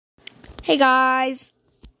Hey guys,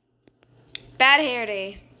 bad hair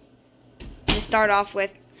day. To start off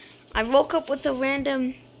with, I woke up with a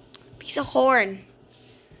random piece of horn.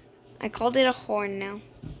 I called it a horn now.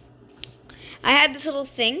 I had this little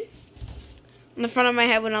thing on the front of my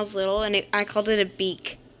head when I was little, and I called it a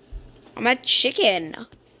beak. I'm a chicken.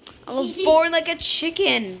 I was born like a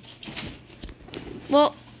chicken.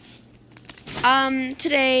 Well,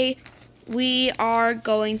 today we are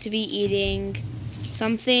going to be eating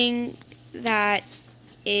something that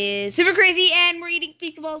is super crazy, and we're eating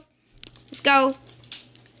Feastables. Let's go.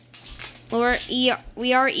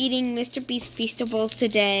 We are eating Mr. Beast Feastables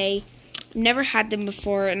today. I've never had them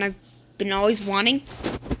before, and I've been always wanting.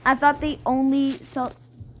 I thought they only sell.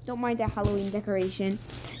 Don't mind that Halloween decoration.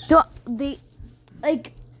 The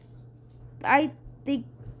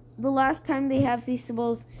last time they have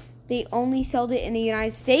Feastables, they only sold it in the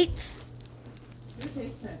United States.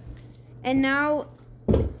 And now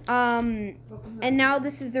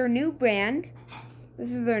this is their new brand.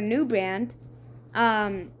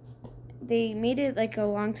 They made it like a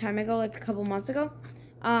long time ago, like a couple months ago.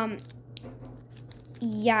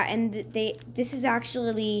 Yeah, and this is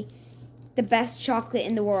actually the best chocolate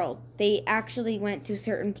in the world. They actually went to a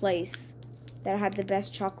certain place that had the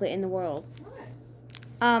best chocolate in the world.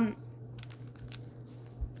 By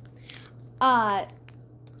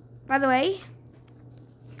the way,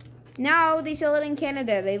 now they sell it in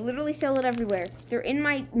Canada. They literally sell it everywhere. They're in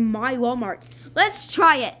my Walmart. Let's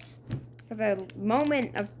try it for the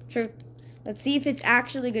moment of truth. Let's see if it's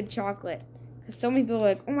actually good chocolate. Because so many people are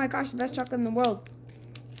like, oh my gosh, the best chocolate in the world.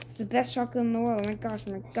 It's the best chocolate in the world. Oh my gosh,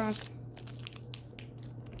 oh my gosh.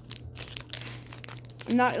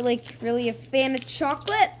 I'm not like really a fan of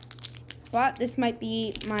chocolate, but this might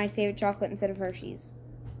be my favorite chocolate instead of Hershey's.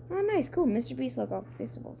 Oh, nice, cool. Mr. Beast logo,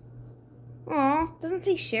 Feastables. Aw, doesn't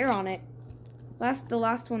say share on it. The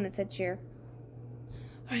last one that said share.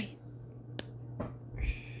 Alright.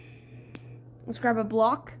 Let's grab a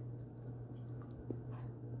block.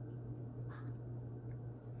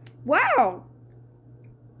 Wow!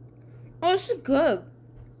 Oh, this is good.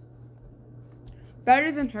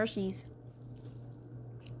 Better than Hershey's.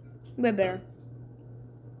 Way better.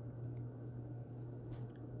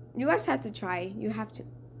 You guys have to try. You have to.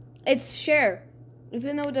 It's share.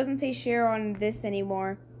 Even though it doesn't say share on this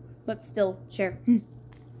anymore. But still, share. Here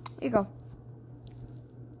you go.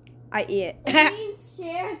 I eat it. It means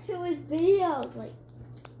share to his videos. Like.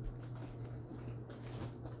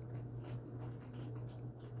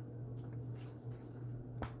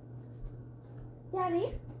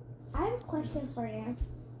 Daddy, I have a question for you.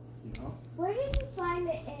 Yeah. Where did you find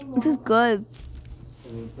it in This is good.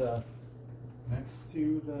 It was next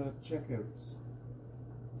to the checkouts.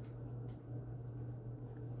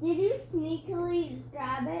 Did you sneakily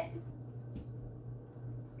grab it?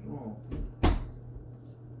 Oh.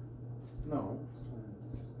 No.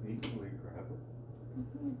 Sneakily grab it.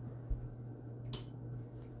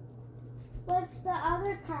 What's the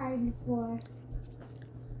other kind for?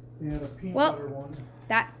 They had a peanut butter one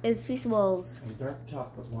That is Feastables. and dark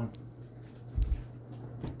chocolate one.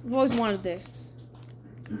 I've always wanted this.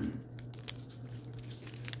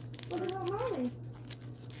 What about mommy?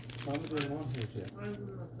 Mom's the one here, Jeff.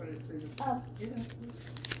 Oh.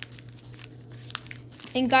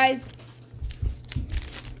 And guys,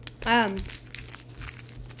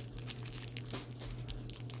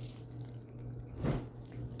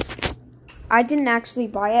 I didn't actually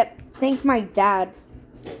buy it. Thank my dad,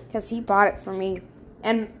 because he bought it for me.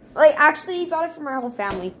 And, like, actually, he bought it for my whole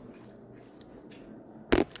family.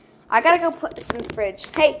 I gotta go put this in the fridge.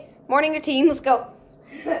 Hey, morning routine, let's go.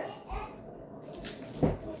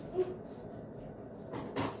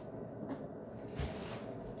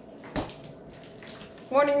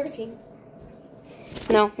 Morning routine.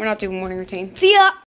 No, we're not doing morning routine. See ya!